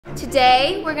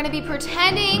Today, we're gonna be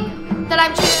pretending that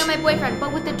I'm cheating on my boyfriend,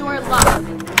 but with the door locked.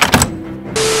 We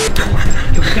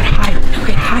gotta hide.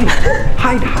 Okay, hide.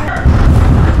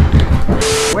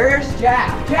 Where's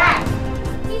Jack? Jack!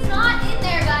 He's not in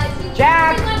there, guys.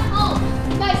 Jack! He went home.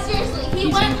 Guys, seriously, he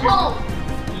went home.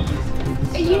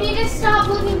 You need to stop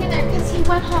looking in there because he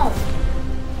went home.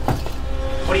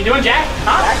 What are you doing, Jack?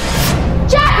 Huh?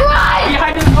 Jack, run!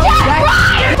 Jack, run!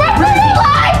 Run for your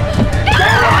life!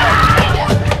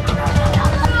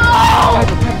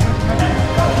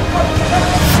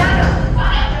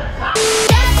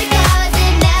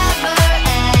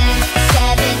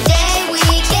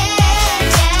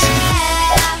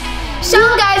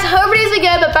 Shalom guys, hope everybody's been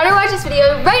good, but better watch this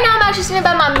video. Right now I'm actually sitting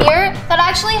about my mirror that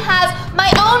actually has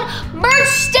my own merch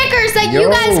stickers that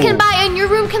you guys can buy, and your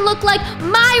room can look like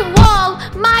my wall,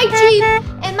 my Jeep,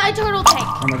 and my turtle tank.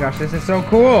 Oh my gosh, this is so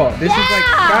cool. This is like,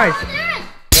 guys.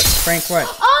 Frank, what?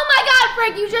 Oh my god,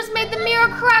 Frank, you just made the mirror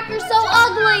crack. You're so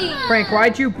ugly. Frank,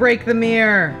 why'd you break the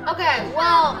mirror? Okay,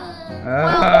 well.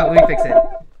 Let me fix it.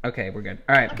 Okay, we're good.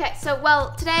 All right. Okay, so,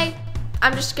 well, today,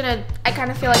 I kind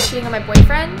of feel like cheating on my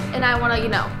boyfriend, and I want to,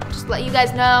 just let you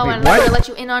guys know, and I'm gonna let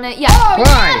you in on it. Yeah.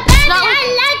 Why? It's not like,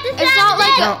 it's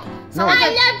not like I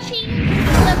love cheating.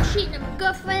 I love cheating on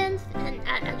girlfriends, and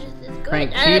I just is good.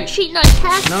 Frank, I love cheating on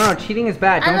tests. No, cheating is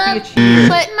bad. Don't be a cheater.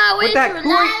 But my way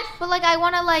through life. But like, I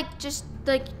want to just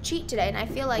cheat today, and I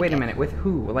feel like. Wait a minute. With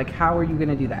who? Like, how are you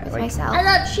gonna do that? With like, myself. I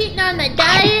love cheating on my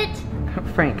diet.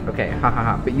 Frank, okay,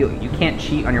 but you can't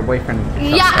cheat on your boyfriend.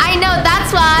 Yeah, I know.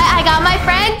 That's why I got my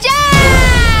friend Jack.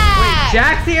 Wait,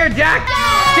 Jack's here. Jack.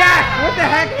 What the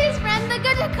heck? His friend, the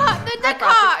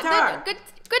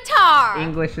guitar.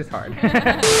 English is hard.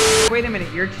 Wait a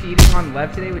minute, you're cheating on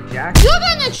Lev today with Jack? You're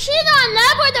gonna cheat on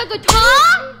Lev with a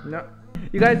guitar? No.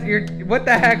 You guys, what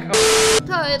the heck? Oh.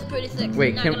 Guitar is pretty sexy.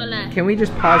 Wait, not gonna lie. can we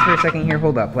just pause for a second here?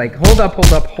 Hold up. Like, hold up. Yeah,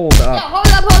 hold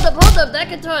up. That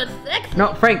guitar is sexy.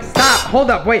 No, Frank, stop.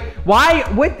 Hold up. Wait. Why?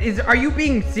 Are you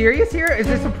being serious here? Is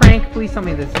this a prank? Please tell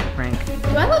me this is a prank.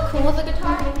 Do I look cool with a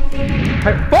guitar?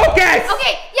 Focus!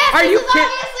 Okay, yes, Are this you is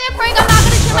obviously a prank. I'm not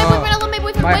gonna cheat my boyfriend. I love my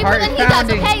boyfriend way more than he does,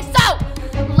 okay? So,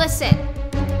 listen.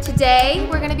 Today,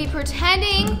 we're gonna be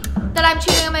pretending that I'm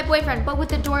cheating on my boyfriend, but with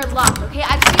the door locked, okay?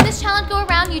 I've seen this challenge go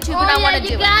around YouTube, and I wanna do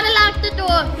it. You gotta lock the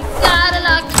door. You gotta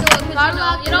lock the door,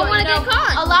 because you don't wanna get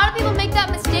caught. A lot of people make that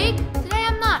mistake. Today,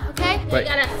 I'm not, okay? But,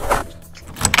 you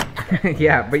gotta...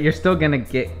 yeah, but you're still gonna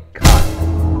get caught.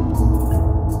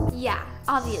 Yeah,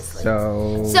 obviously.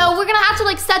 So we're gonna have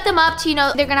to set them up to,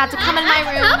 they're gonna have to come in my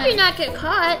room. I hope you not get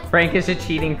caught. Frank is a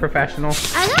cheating professional.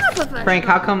 I am a professional. Frank,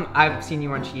 how come I've seen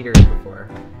you on Cheaters before?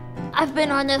 I've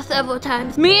been on this several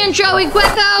times. Me and Joey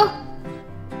Greco,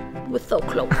 we're so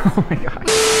close. Oh my god.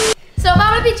 So if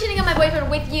I'm gonna be cheating on my boyfriend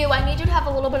with you, I need you to have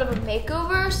a little bit of a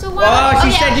makeover. So what? Oh,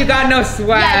 she said you got no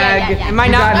swag. Yeah. Am I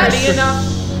not dirty enough?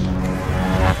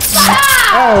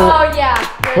 Oh yeah.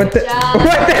 What the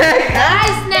heck?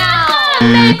 Nice now.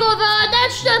 Makeover,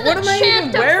 that's just What a am I chance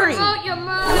even to wearing? promote your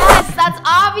merch. Yes, that's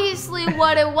obviously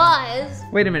what it was.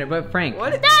 Wait a minute, but Frank,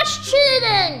 That's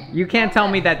cheating. you can't tell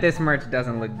me that this merch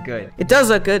doesn't look good. It does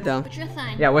look good though. What's your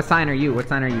sign? Yeah, what sign are you? What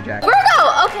sign are you, Jack?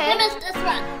 Virgo. Okay. Give us this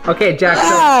one. Okay, Jack, so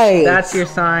Nice. that's your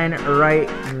sign right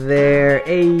there.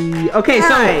 Hey. Okay,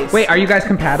 Nice. so wait, are you guys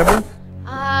compatible?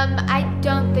 I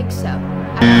don't think so.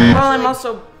 Well, I'm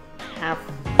also half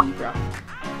Libra.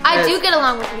 I do get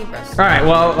along with Libras. All right,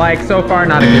 well, so far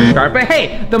not a good start, but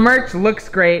hey, the merch looks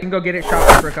great. You can go get it,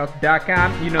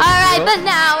 shop@brickhouse.com. You know. All right, but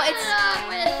now it's.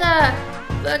 With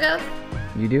Virgo,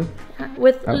 You do?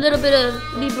 with a little bit of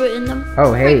Libra in them.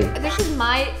 Oh, hey. This is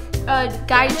my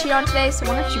guy to cheat on today, so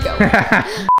why don't you go?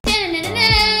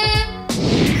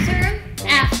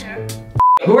 After.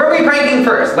 Who are we pranking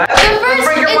first? Let's First,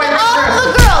 prank your it's boyfriend all first.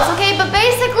 the girls, okay? But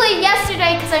basically,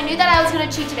 yesterday, because I knew that I was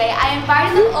gonna cheat today, I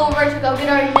invited them over to go get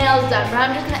our nails done. But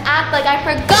I'm just gonna act like I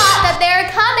forgot that they're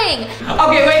coming.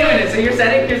 Okay, wait a minute. So you're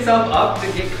setting yourself up to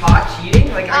get caught cheating?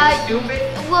 Like, are you stupid?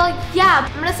 Well, yeah.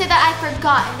 I'm gonna say that I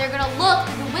forgot, and they're gonna look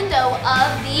through the window of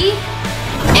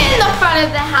in the front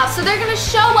of the house. So they're gonna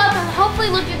show up and hopefully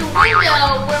look through the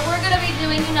window where we're gonna be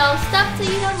doing, stuff to,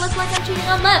 look like I'm cheating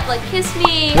on Lev. Like kiss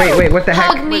me. Wait, what the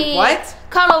heck? Hug me. Wait, what?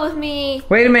 Cuddle with me.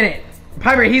 Wait a minute.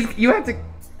 Piper, you're What?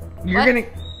 gonna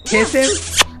kiss him?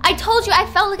 I told you I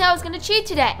felt like I was gonna cheat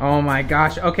today. Oh my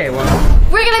gosh. Okay, well.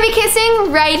 We're gonna be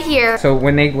kissing right here. So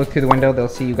when they look through the window, they'll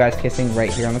see you guys kissing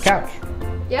right here on the couch.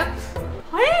 Yep.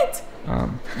 What?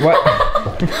 What?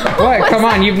 What? Come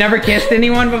on, you've never kissed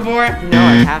anyone before? No,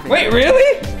 I haven't. Wait,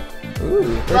 really?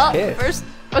 Ooh, first kiss.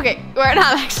 Okay, we're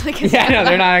not actually kissing. Yeah, no,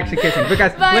 they're not actually kissing. But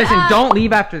guys, But, listen, don't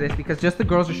leave after this because just the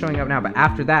girls are showing up now. But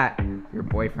after that, your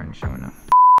boyfriend's showing up.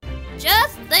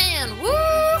 just then,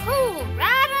 woohoo!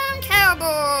 Riding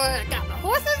cowboy! Got my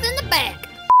horses in the back.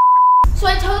 So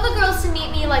I told the girls to meet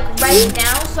me like right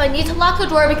now, so I need to lock the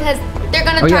door because they're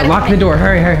gonna try to lock the door.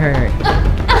 Hurry. Oh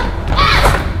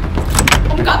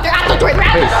my god, they're at the door. They're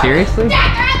at the door. Seriously?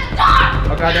 Dad, they're at the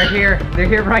door. Oh god, they're here. They're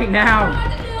here right now. I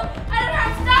don't know what to do. I don't know how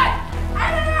to start. I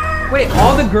don't know. Wait,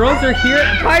 all the girls are here?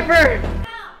 Piper!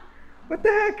 What the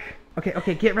heck?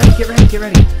 Okay, get ready.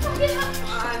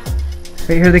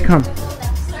 Wait, here they come.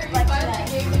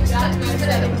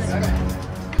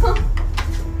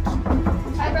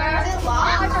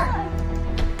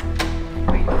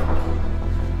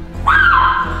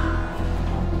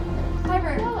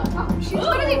 She's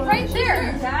literally right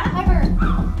there. Piper.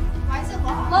 Why is it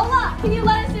locked? Lola, can you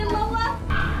let us in, Lola?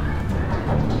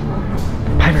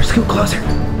 Piper, scoot closer.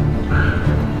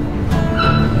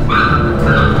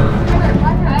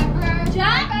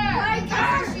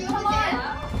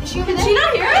 Can she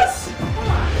not hear us?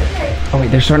 Oh wait,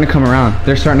 they're starting to come around.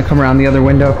 They're starting to come around the other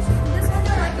window.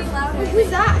 Who's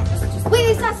that? Wait,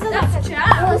 is that still that's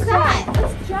Jack? Who's that?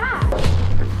 It's Jack.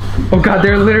 Oh god,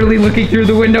 they're literally looking through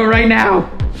the window right now.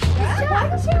 Why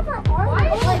does she have her arm?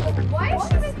 Why is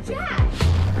she with Jack?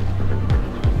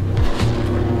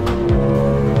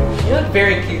 You look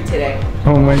very cute today.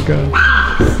 Oh my god.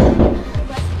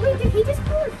 Wait, did he just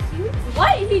call her cute?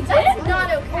 What? He did? That's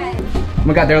not okay. Oh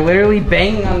my god, they're literally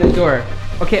banging on the door.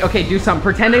 Okay, do something.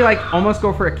 Pretend they like almost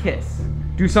go for a kiss.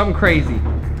 Do something crazy.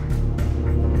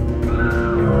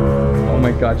 Oh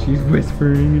my god, she's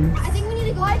whispering. I think we need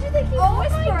to go. Why do they keep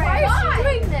whispering? Why is she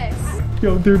doing this?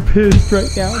 Yo, they're pissed right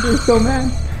now. They're so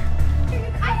mad.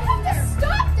 I have to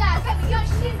stop that because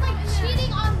she's like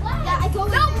cheating on Lev. Yeah, I go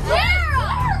with No.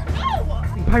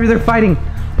 Piper, they're fighting.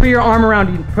 Put your arm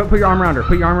around you. Put your arm around her.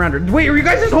 Put your arm around her. Wait, are you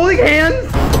guys just holding hands?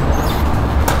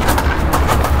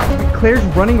 Claire's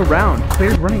running around.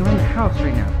 Claire's running around the house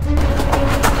right now.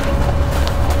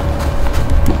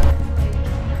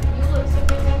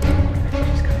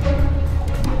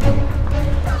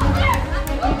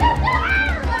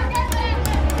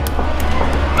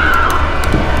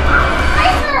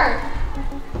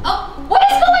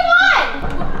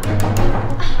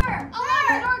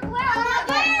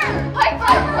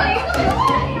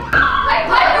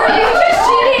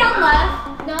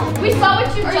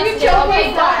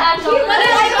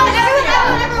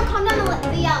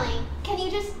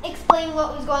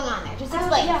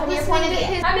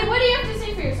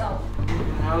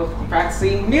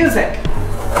 Practicing music.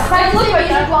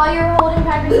 While you're holding Piper's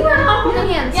hand. We were not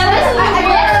holding hands. Yeah,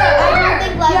 I don't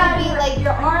think Lev would be like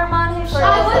your arm on his shoulder.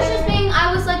 I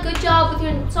was like, good job with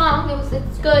your song. It's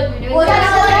good. You're doing good.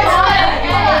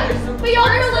 But y'all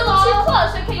are a little too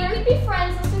close. Okay, you could be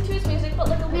friends, listen to his music, but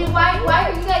like a little. Why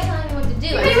are you guys telling me what to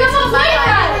do? Because you're my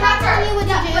boyfriend. We're not telling you what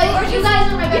to do. But you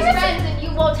guys are my best friends, and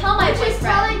you won't tell my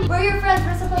boyfriend. We're your friends.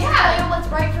 We're supposed to tell you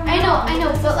what's right from wrong. I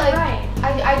know, but like, I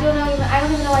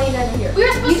don't even know why you guys are here. We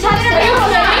were supposed to texted get your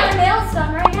nails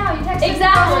done right now. You texted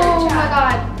Exactly. Oh my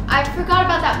god. I forgot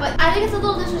about that, but I think it's a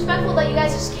little disrespectful that you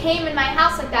guys just came in my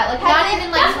house like that. Like, not even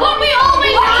like. That's what we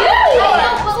always do. I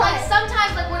know, but like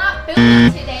sometimes like we're not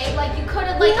filming today. Like you could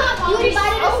have like. You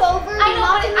invited us over. I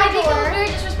know, but I think it was very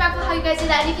disrespectful how you guys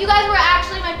did that. And if you guys were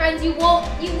actually my friends, you don't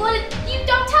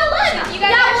tell us. You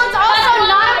guys that was also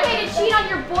not okay to cheat on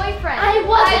your boyfriend. I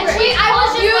wasn't cheating. I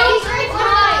was just being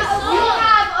nice. You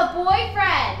have a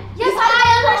boyfriend. Yes, I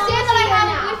understand that I have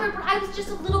a boyfriend, but I was just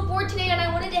a little bored today and I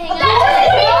wanted to hang out. You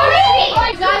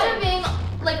guys are being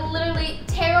like literally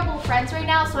terrible friends right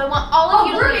now, so I want all of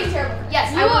you to be terrible. Yes,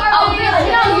 You are being you're a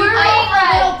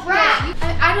little brat.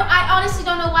 I honestly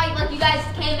don't know why like you guys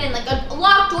came in like a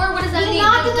locked door. What does that We mean?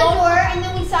 knocked on the door and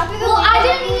then we saw through the Well, window. I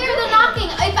didn't hear the knocking.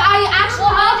 If I actually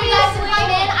wanted you guys to come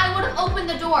in, I would have opened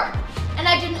the door, and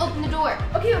I didn't open the door.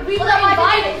 Okay, we Well, were then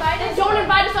why did invited. Don't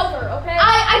invite us over, okay?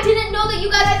 I didn't know that you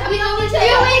guys were coming over to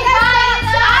you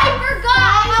I forgot.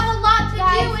 I have a lot to do,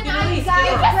 and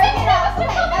Guys, break it up. Okay,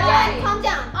 everyone, calm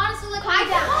down. honestly, like Calm I can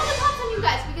down. call the cops on you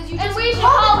guys because you And just. we should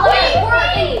call Lev.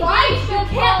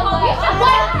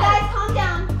 Guys, calm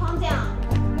down. Calm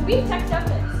down. We text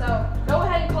evidence, so go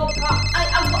ahead and call the cops.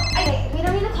 Okay, we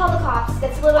don't need to call the cops.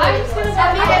 That's a little I'm just gonna ridiculous.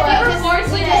 say, if you were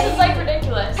forcing this is like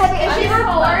ridiculous.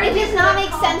 It does not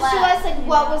make sense to us like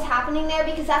what was happening there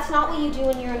because that's not what you do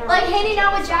when you're in a Like relationship. hanging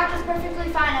out with Jack was perfectly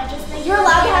fine. I just think You're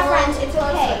allowed to have friends. It's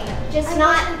okay. Just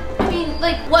not. I mean,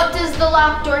 like, what does the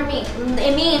locked door mean?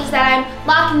 It means that I'm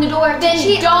locking the door. Then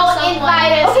don't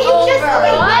invite us Okay, you just. over.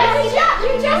 Okay, What? you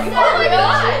just. Oh my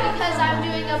god! Because I'm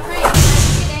doing a prank. I'm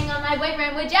cheating on my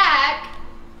boyfriend with Jack.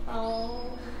 Oh.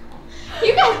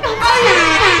 You guys got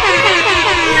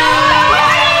No!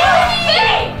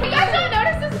 You guys don't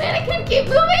notice this mannequin keep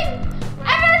moving.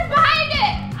 Everyone's behind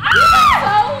it.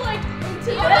 So like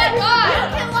into Oh my god.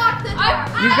 You can lock the door.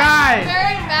 You guys. I'm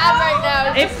very mad right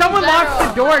now. If someone locks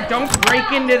the door, don't break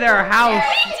into their house.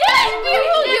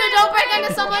 You don't break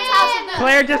into someone's house.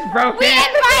 Claire just broke We in.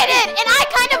 invited, and I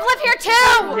kind of live here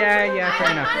too. Yeah,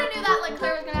 fair enough. I knew that like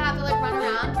Claire was gonna have to like run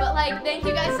around, but like thank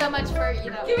you guys so much for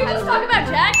Can we just talk about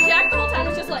Jack? Jack the whole time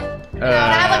was just like, and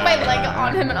I had like my leg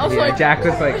on him, and I was like, Jack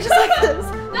was like, just like this.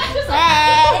 That's just like.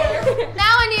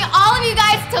 now I need all of you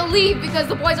guys to leave because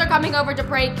the boys are coming over to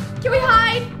break. Can we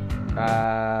hide?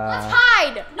 Let's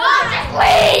hide. No, just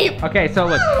leave. Okay, so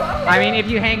look, I mean, if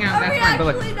you hang out, that's fine. But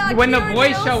look, when the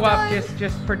boys show up,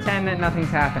 just pretend that nothing's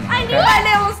happening. I knew Okay? my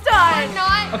nails done. I'm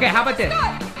not. Okay, how about this?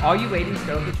 All you ladies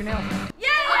go get your nails done. Yeah.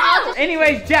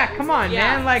 Anyways, Jack, come on,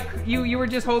 Yeah. man. Like you were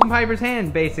just holding Piper's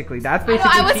hand, basically. That's I know,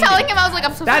 basically I was cheating. telling him, I was like,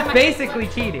 I'm so sorry. That's basically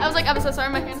cheating. I was like, I'm so sorry,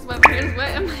 my hand's wet, my hand's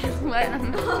wet, and my hand's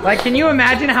wet. Like, can you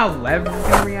imagine how Lev is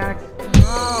gonna react?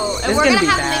 Oh, and This we're is gonna gonna be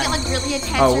have bad. to make it like really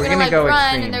intense. Oh, You're we're gonna gonna like go run,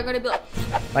 extreme. and they're gonna be like,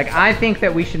 Like, I think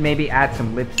that we should maybe add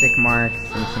some lipstick marks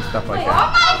and some stuff like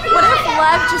that. What if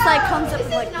Lev just like comes up and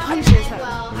like punches him?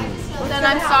 then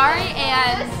I'm sorry,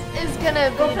 and Is gonna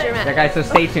be dramatic. Yeah, guys, so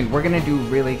stay tuned. We're gonna do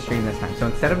really extreme this time. So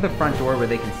instead of the front door where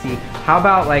they can see, how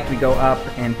about like we go up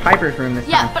in Piper's room this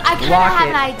yeah, time? but I kind of lock have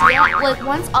it. an idea. Like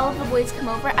once all of the boys come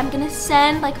over, I'm gonna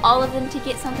send like all of them to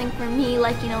get something for me,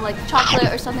 like you know, like chocolate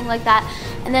or something like that,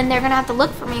 and then they're gonna have to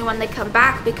look for me when they come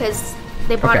back because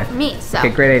they brought it for me. So. Okay,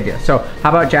 great idea. So how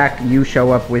about Jack, you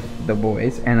show up with the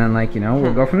boys, and then like, you know,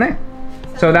 we'll go from there.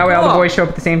 So that way all the boys show up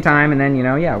at the same time, and then, you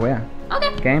know, yeah.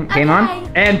 Okay. Game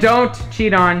on? And don't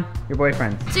cheat on your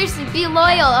boyfriends. Seriously, be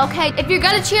loyal, okay? If you're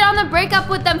gonna cheat on them, break up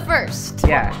with them first.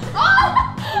 Yeah.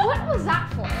 Oh! What was that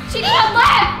for? Cheating on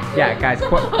Lev! Yeah, guys,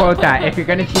 quote that. If you're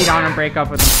gonna cheat on them, break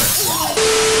up with them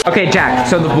first. Okay, Jack,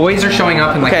 so the boys are showing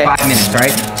up in like 5 minutes,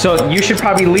 right? So you should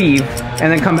probably leave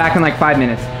and then come back in like 5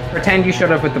 minutes. Pretend you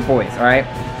showed up with the boys, all right?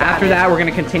 After that, we're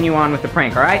gonna continue on with the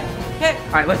prank, all right? Okay.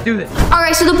 All right, let's do this.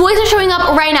 Alright, so the boys are showing up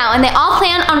right now and they all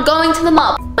plan on going to the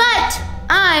mall. But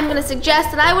I'm gonna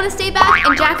suggest that I wanna stay back,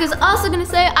 and Jack is also gonna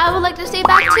say I would like to stay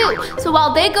back too. So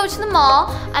while they go to the mall,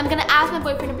 I'm gonna ask my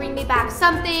boyfriend to bring me back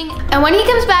something. And when he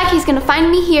comes back, he's gonna find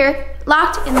me here,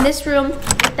 locked in this room,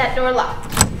 with that door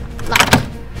locked. Locked.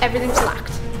 Everything's locked.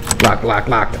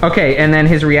 Locked. Okay, and then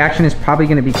his reaction is probably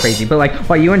gonna be crazy. But like,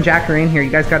 while you and Jack are in here, you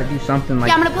guys gotta do something like.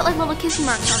 Yeah, I'm gonna put like little kissing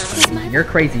marks on him. Kiss him. You're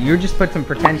crazy. You just put some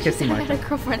pretend kissing I marks. got a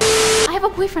girlfriend. I have a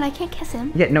boyfriend, I can't kiss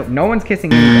him. Yeah, no one's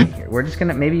kissing anybody here. We're just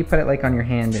gonna, maybe you put it like on your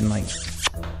hand and like,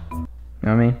 you know what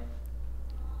I mean?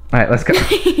 All right, let's go.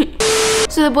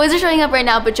 So the boys are showing up right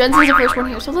now, but Jensen's the first one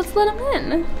here, so let's let him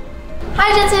in.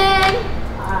 Hi, Jensen.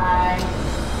 Hi.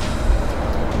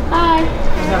 Hi.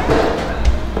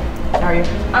 How are you?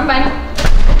 I'm fine.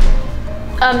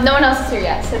 No one else is here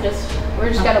yet, so we're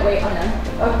just gotta wait on them.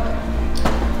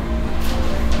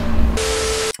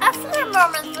 A few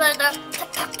moments later.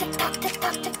 Tick tock, tick tock, tick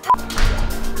tock, tick tock.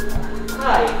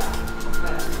 Hi.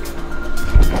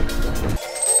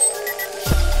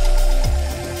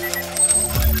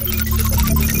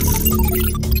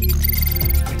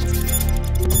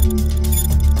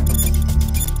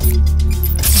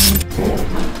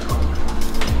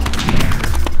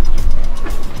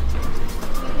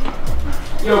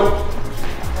 Yo.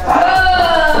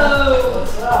 Whoa!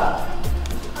 What's up?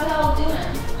 How y'all doing?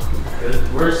 Good.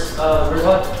 Where's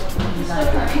what?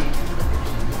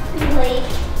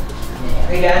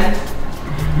 Again?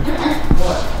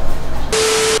 What?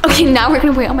 Okay, now we're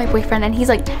gonna wait on my boyfriend, and he's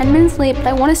like 10 minutes late, but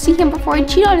I want to see him before I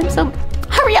cheat on him, so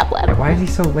hurry up, Lev. Why is he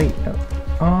so late though?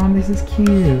 Oh, this is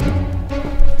cute.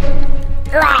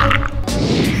 Sir,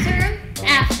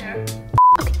 after.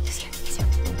 Okay, he's here, he's here.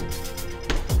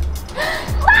 How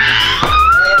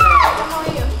are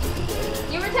you?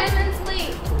 You were 10 minutes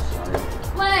late.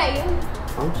 Play.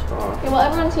 I'm sorry. Okay, well,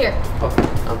 everyone's here. Okay.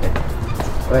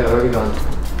 Wait, where are we going?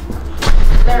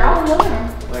 They're all in the living room.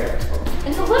 Where?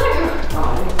 In the living room.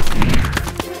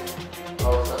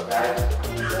 Oh, what's up, guys?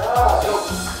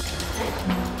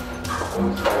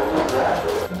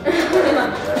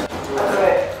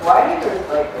 Wait, why do you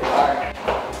like the car?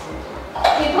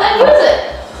 Hey, play music.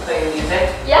 Play music?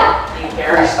 Yeah. Do you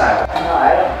care? Freestyle. No, I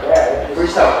don't care.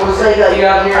 Freestyle. What's that? You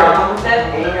have your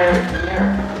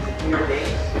in your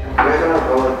dates? We're gonna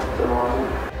go with the one.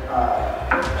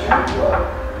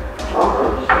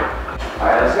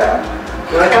 Alright, let's go.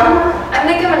 You wanna come? I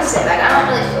think I'm gonna sit back. I don't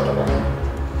really feel the way.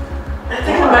 I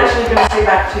think I'm actually gonna stay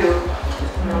back too.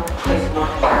 No, place not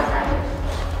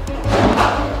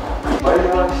Why do you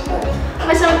want to stay?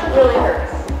 My stomach really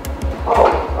hurts. Oh,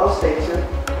 I'll stay too.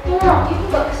 No, you can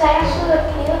look, because I actually like,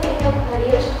 can you look at your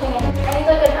hoodie or something? And I need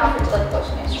like an outfit to like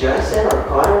Justin or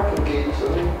Connor can get you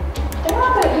something. They're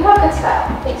not good. You have good style.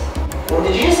 Please. Well,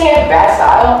 did you just say I have bad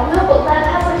style? No, but Lev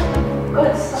has like good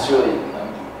It's style. really,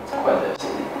 it's quite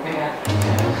devastating.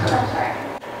 I'm sorry.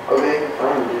 Okay,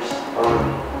 fine, just,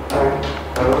 alright.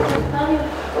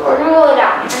 We're gonna go lay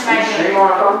down. You sure you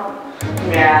wanna come?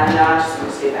 Yeah, no, I'm just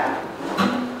gonna stay back.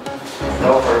 No,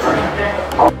 for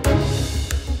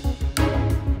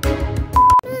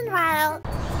Meanwhile.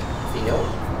 You know?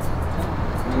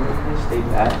 Stay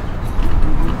back.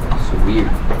 So weird.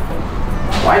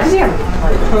 Why does he have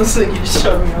like those that you just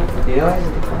showed me? You know?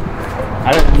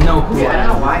 I don't know who. Yeah, I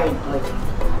don't know why. Like,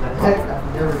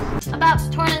 I've never. About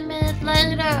 20 minutes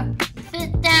later,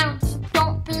 sit down,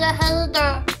 don't be a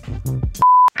hater.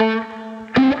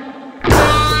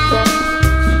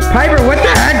 Piper, what the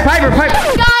heck? Piper!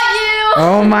 Got you!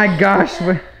 Oh my gosh. No.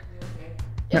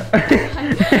 Okay,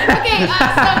 so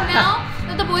now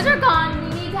that the boys are gone, we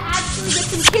need to actually get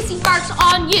some kissy marks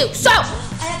on you. So,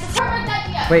 I have the perfect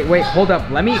idea. Wait, hold up.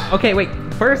 Let me, okay, wait.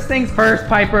 First things first,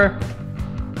 Piper.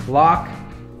 Lock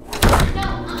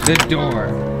the door.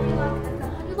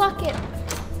 How do you lock it?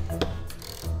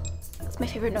 That's my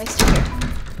favorite noise to hear.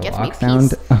 Gives me Lock sound,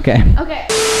 peace. okay.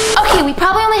 Okay, we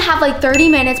probably only have like 30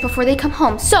 minutes before they come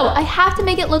home. So I have to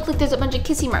make it look like there's a bunch of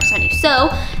kissy marks on you. So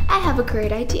I have a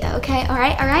great idea, okay? All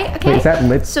right, okay? Wait, is that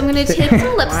lipstick? So I'm gonna take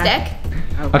some lipstick.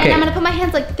 Okay. And I'm gonna put my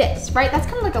hands like this, right? That's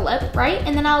kind of like a lip, right?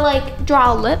 And then I'll like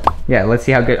draw a lip. Yeah, let's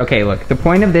see how good, okay, look. The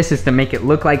point of this is to make it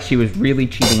look like she was really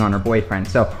cheating on her boyfriend.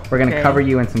 So we're gonna cover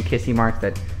you in some kissy marks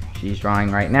that she's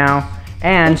drawing right now.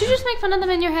 And Did you just make fun of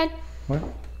them in your head? what?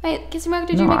 Wait, kissy mark,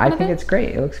 did you No, make fun I of think it? it's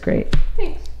great. It looks great.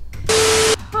 Thanks.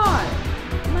 Hi,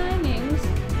 my name's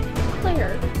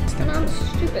Claire, and I'm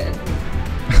stupid.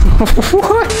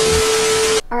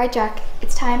 What? All right, Jack,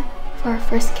 it's time for our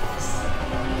first kiss.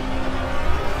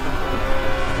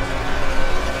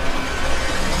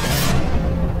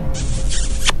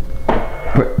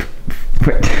 What?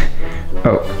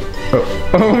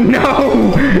 Oh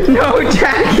no! No,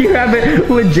 Jack, you have it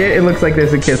legit. It looks like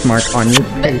there's a kiss mark on your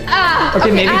face.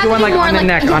 Okay, maybe I do have one to like do more on the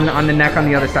like- neck, on the neck on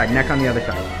the other side. Neck on the other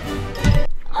side.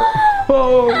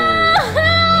 Oh!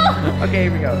 Okay,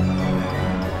 here we go.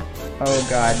 Oh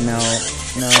god, no.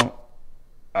 No.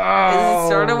 Oh. Is it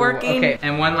sort of working? Okay,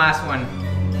 and one last one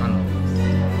on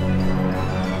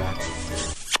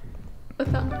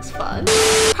That looks fun.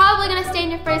 Probably gonna stay in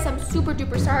your face. I'm super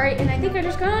duper sorry, and I think I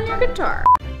just got on your guitar.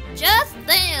 Just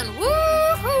then,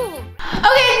 woohoo! Okay,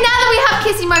 now that we have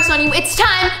kissy marks on you, it's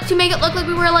time to make it look like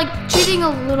we were like cheating a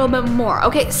little bit more.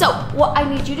 Okay, so what I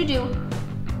need you to do,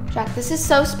 Jack, this is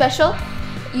so special.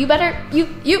 You better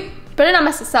not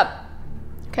mess this up.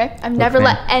 Okay? I've never Okay.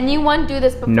 let anyone do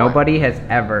this before. Nobody has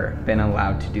ever been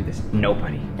allowed to do this.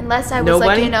 Nobody. Unless I was like,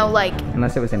 Nobody? you know, like,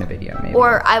 Unless it was in a video, maybe.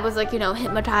 or I was like, you know,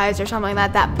 hypnotized or something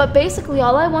like that. But basically,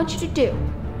 all I want you to do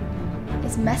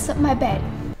is mess up my bed.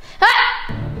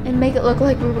 Ah! And make it look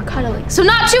like we were cuddling. So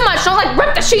not too much, don't like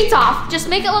rip the sheets off. Just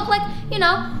make it look like, you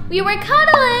know, we were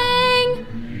cuddling.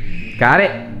 Got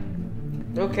it?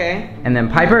 Okay. And then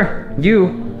Piper, you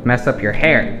messed up your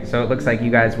hair. So it looks like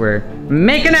you guys were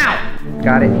making out.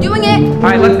 Got it? Doing it. All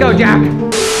right, let's go, Jack.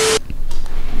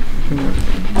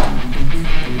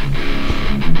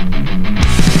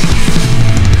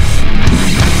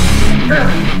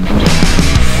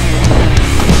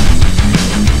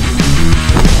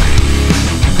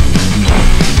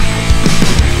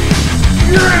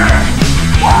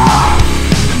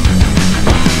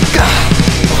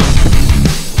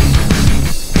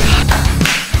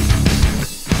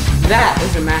 That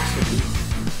is a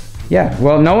masterpiece. Yeah,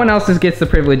 well, no one else gets the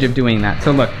privilege of doing that.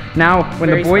 So look, now when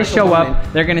Very the boys special show up,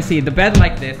 moment. they're gonna see the bed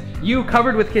like this, you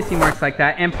covered with kissy marks like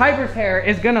that, and Piper's hair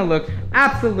is gonna look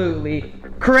absolutely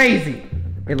crazy.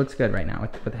 It looks good right now.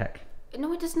 What the heck?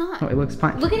 No, it does not. Oh, it looks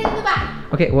fine. Look at it in the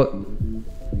back. Okay, well.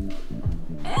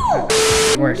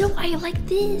 Worse. No, I like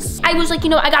this. I was like, you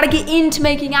know, I gotta get into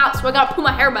making out, so I gotta pull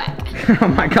my hair back. Oh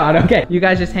my god, okay. You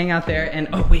guys just hang out there and,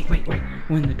 oh, wait.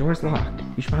 When the door's locked,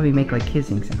 you should probably make like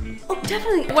kissing sounds. Oh,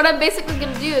 definitely. What I'm basically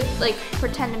gonna do is like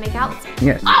pretend to make out with someone.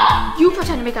 Yes. Ah, you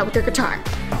pretend to make out with your guitar.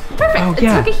 Perfect. Oh, It's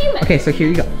yeah. like a human. Okay, so here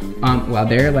you go. While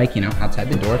they're like, you know, outside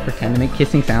the door, pretend to make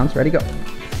kissing sounds. Ready, go.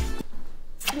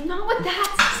 Not with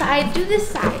that side. Do this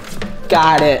side.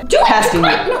 Got it. Do Testing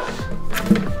it. it.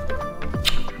 No.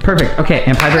 Perfect. Okay,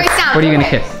 and Piper, Great sound, what are you go gonna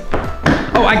kiss?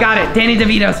 Oh, I got it. Danny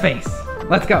DeVito's face.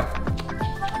 Let's go.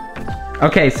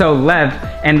 Okay, so Lev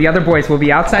and the other boys will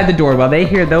be outside the door while they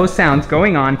hear those sounds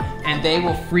going on, and they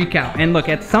will freak out. And look,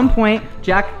 at some point,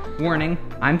 Jack, warning,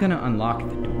 I'm gonna unlock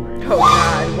the door. Oh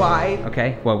God, why?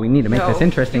 Okay, well, we need to make No, this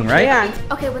interesting, you right?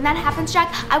 can't. Okay, when that happens,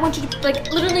 Jack, I want you to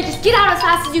like literally just get out as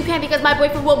fast as you can because my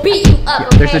boyfriend will beat you up.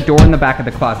 Okay? There's a door in the back of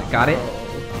the closet, got it?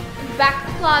 Back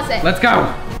to the closet. Let's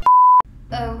go!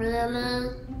 A really,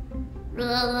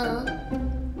 really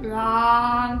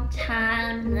long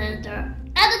time later.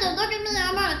 Editor, look at me,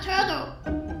 I'm on a turtle.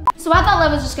 So I thought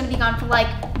Lev was just gonna be gone for like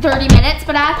 30 minutes,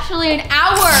 but actually an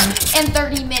hour and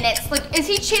 30 minutes. Like, is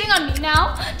he cheating on me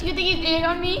now? Do you think he's cheating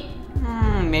on me?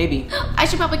 Maybe. I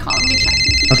should probably call him to check.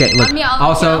 Okay, look, On me, I'll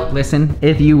also, let you know. listen,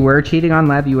 if you were cheating on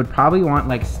Lev, you would probably want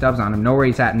like stubs on him, know where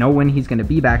he's at, know when he's gonna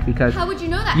be back, because How would you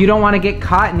know that? you don't want to get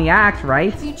caught in the act,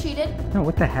 right? You cheated? No,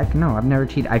 what the heck? No, I've never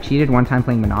cheated. I cheated one time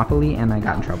playing Monopoly and I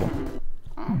got in trouble.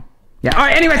 Yeah, all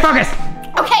right, anyways, focus!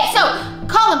 Okay, so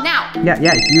call him now. Yeah,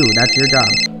 it's you, that's your job.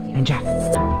 And Jack,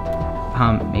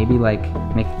 maybe like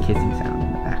make a kissing sound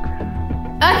in the background.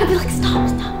 I could be like, stop.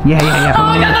 Yeah.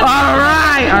 Oh, no. All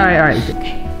right.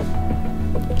 Okay.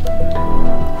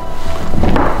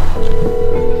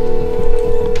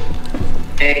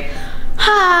 Hey,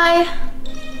 Hi.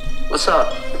 what's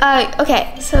up?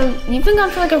 Okay, so you've been gone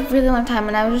for like a really long time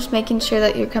and I was just making sure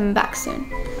that you're coming back soon.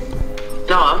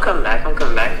 No, I'm coming back.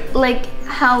 Like,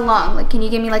 how long? Like, can you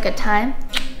give me like a time?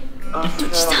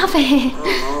 Stop it.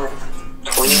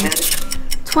 20 minutes?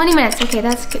 20 minutes, okay,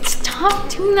 that's good. Stop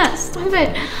doing that, stop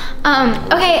it.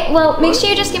 Okay, well, make sure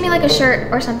you just give me like a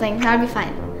shirt or something. That would be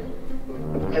fine.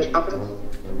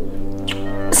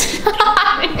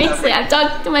 Seriously, I'm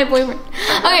talking to my boyfriend.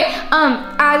 Okay,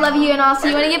 I love you and I'll see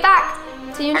you when I get back.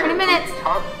 See you in 20 minutes.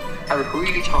 Who are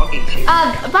you talking to?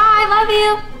 Bye, love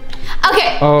you.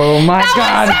 Okay. Oh my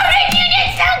God. That was so good, you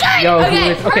did so good. Yo,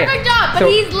 okay, okay, perfect job. But so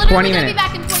he's literally 20 gonna be minutes.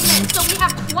 back in 20 minutes. So we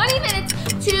have 20 minutes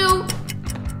to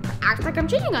act like I'm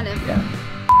cheating on him. Yeah.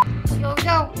 Yo,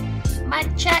 my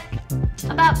check.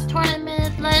 About 20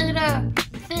 minutes later.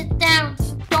 Sit down,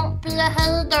 don't be a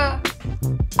hater.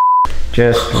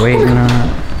 Just waiting on.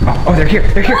 Oh, they're here.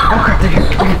 Oh crap, they're here.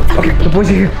 Okay, the boys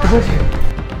are here.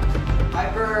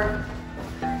 Piper.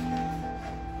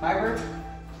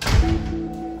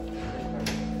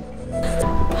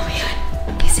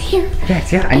 He's here.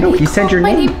 Yes, yeah, I know. He said your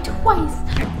My name. name twice.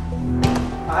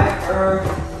 Piper.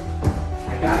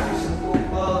 I got you some cool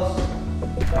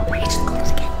clothes. Wait, just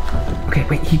close again. Okay,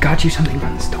 wait, he got you something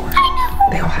from the store. I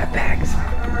know. They all have bags.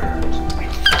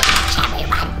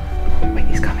 Wait,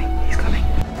 he's coming.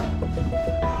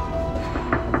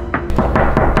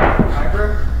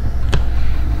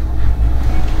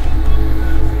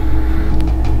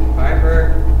 Piper.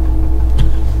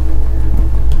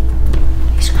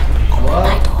 He's trying to open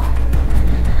my door.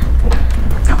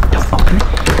 No, don't open it.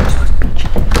 You're supposed to be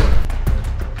cheating.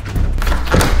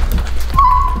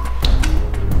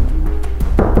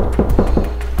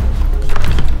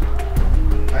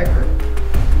 Piper.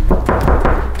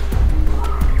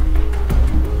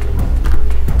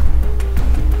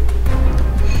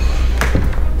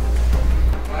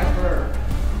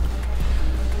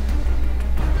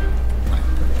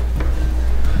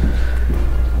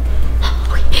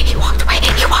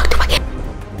 He walked away.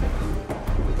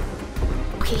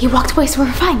 Okay, he walked away, so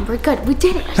we're fine. We're good. We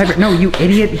did it. Piper, no, you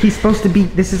idiot. He's supposed to be,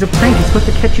 this is a prank. He's supposed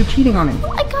to catch you cheating on him.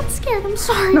 I got scared. I'm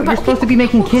sorry. No, you're but supposed to be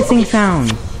making kissing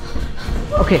sounds.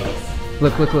 Okay,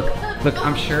 look.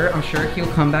 I'm sure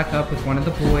he'll come back up with one of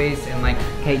the boys and like,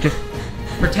 hey, just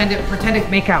pretend it,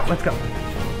 make out. Let's go.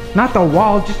 Not the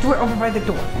wall, just do it over by the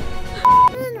door.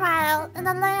 Meanwhile, in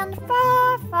a land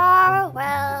far, far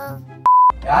away.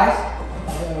 Guys,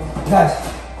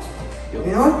 you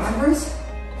know what Piper is?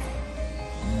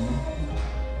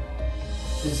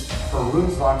 Her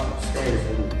room's locked upstairs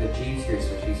and the Jeep's here,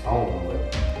 so she's home. But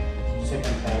you check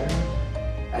your pattern?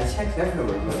 I checked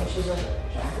everywhere, but she's like.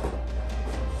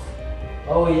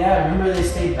 Oh yeah, remember they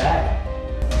stayed back.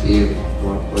 Dude,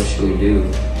 what should we do?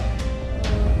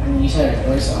 I mean, you said her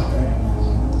voice off, right?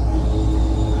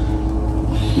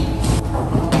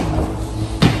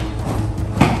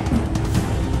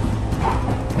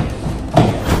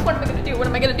 What am I gonna do? What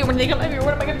am I gonna do when they come here?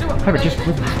 What am I gonna do? Piper, just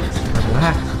relax.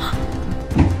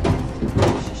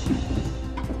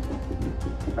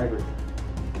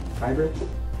 Piper?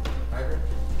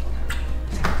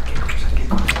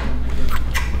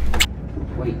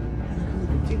 Wait.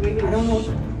 Dude, I don't know.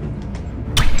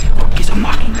 He's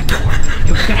unlocking the door.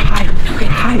 Yo, we gotta hide. Okay,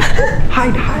 hide.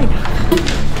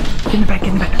 Get in the back.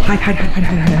 Hide.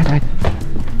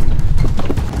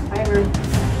 Piper.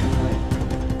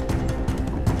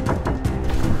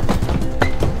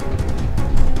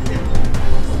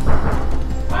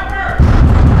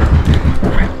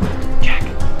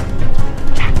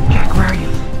 Jack, where are you?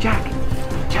 Jack.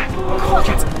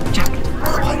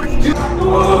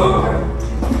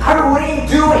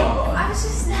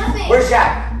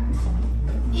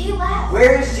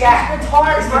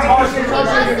 must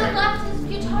have left his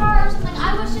guitar or something.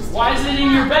 I was just. Why is it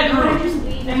in your bedroom?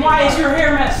 And why is your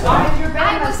hair messed up?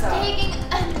 I was taking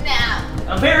a nap.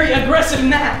 A very aggressive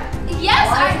nap. Yes,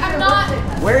 I'm not.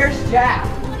 Where's Jack?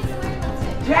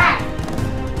 Jack!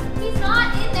 He's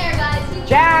not in there, guys.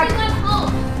 Jack! He went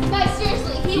home. Guys,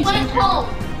 seriously, he went home.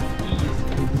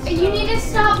 You need to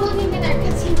stop looking in there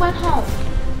because he went home.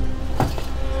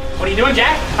 What are you doing,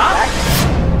 Jack? Huh?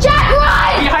 Jack, run!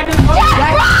 Are you hiding in the boat?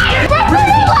 Jack, run! Run for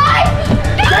your life!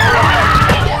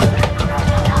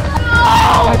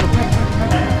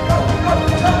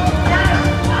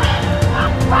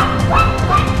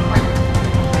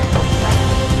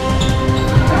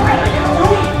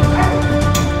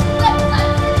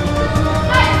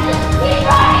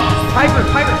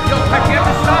 Piper, yo, Piper, you have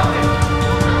to stop this.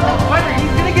 Piper,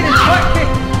 he's gonna get his butt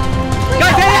kicked.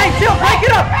 Guys, hey, chill, break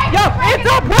it up. Yo, it's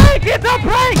a prank, it's a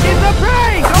prank, it's a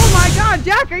prank. Oh my God,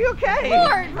 Jack, are you okay?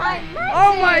 Lord, my mercy.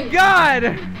 Oh my God.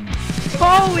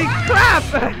 Holy crap.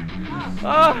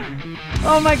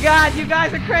 Oh my God, you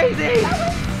guys are crazy. That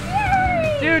was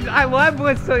scary. Dude, I love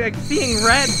was like seeing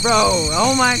red, bro.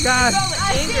 Oh my God.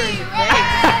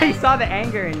 I saw the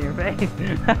anger in your face.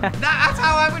 That's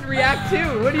how I would react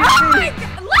too. What do you think? My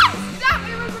God, let's stop.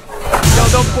 It was a Yo,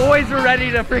 the boys were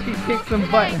ready to freaking kick some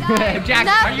butt. Jack,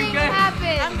 are you good?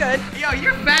 Happened. I'm good. Yo,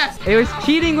 you're fast. It was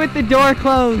cheating with the door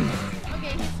closed. Okay,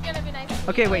 he's gonna be nice.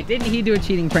 Okay, wait, didn't he do a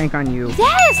cheating prank on you?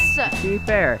 Yes! To be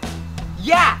fair.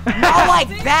 Yeah, not like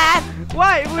that.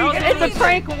 What? It's a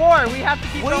prank war. We have to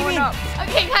keep going up.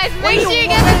 Okay, guys, make sure you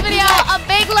give this video a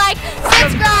big like,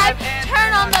 subscribe,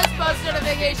 turn on those post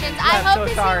notifications. I hope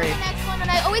to see you in the next one. And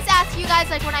I always ask you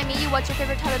guys, like, when I meet you, what's your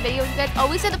favorite type of video? You guys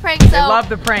always say the prank, so I love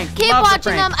the prank. Keep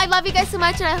watching them. I love you guys so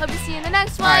much, and I hope to see you in the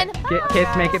next one. Kiss,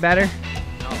 make it better.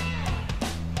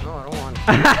 No, I don't want to.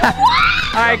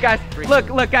 All right, guys.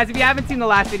 Look, guys. If you haven't seen the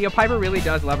last video, Piper really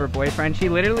does love her boyfriend. She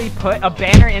literally put a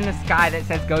banner in the sky that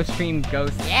says "Go Stream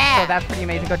Ghost." Yeah. So that's pretty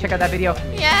amazing. Go check out that video.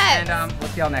 Yes. And we'll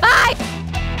see y'all next. Bye.